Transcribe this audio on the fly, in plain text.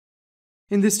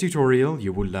In this tutorial,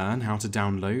 you will learn how to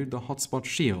download the Hotspot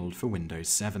Shield for Windows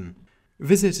 7.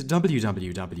 Visit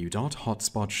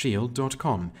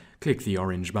www.hotspotshield.com. Click the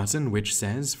orange button which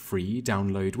says Free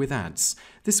Download with Ads.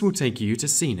 This will take you to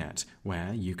CNET,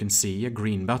 where you can see a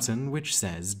green button which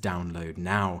says Download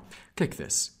Now. Click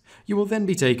this. You will then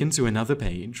be taken to another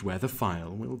page where the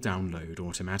file will download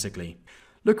automatically.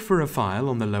 Look for a file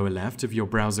on the lower left of your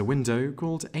browser window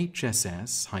called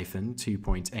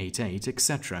HSS-2.88,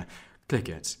 etc. Click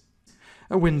it.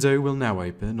 A window will now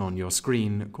open on your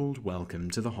screen called Welcome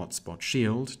to the Hotspot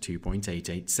Shield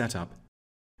 2.88 setup.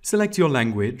 Select your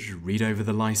language, read over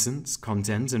the license,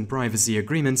 content and privacy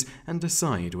agreements, and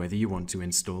decide whether you want to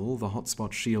install the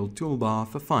Hotspot Shield toolbar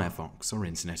for Firefox or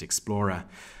Internet Explorer.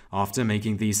 After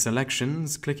making these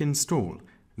selections, click Install.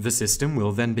 The system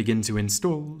will then begin to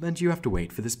install, and you have to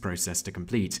wait for this process to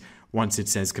complete. Once it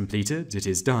says completed, it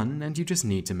is done, and you just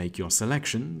need to make your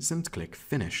selections and click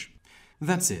Finish.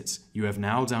 That's it. You have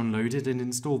now downloaded and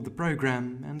installed the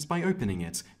program, and by opening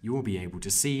it, you will be able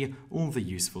to see all the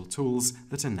useful tools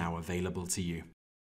that are now available to you.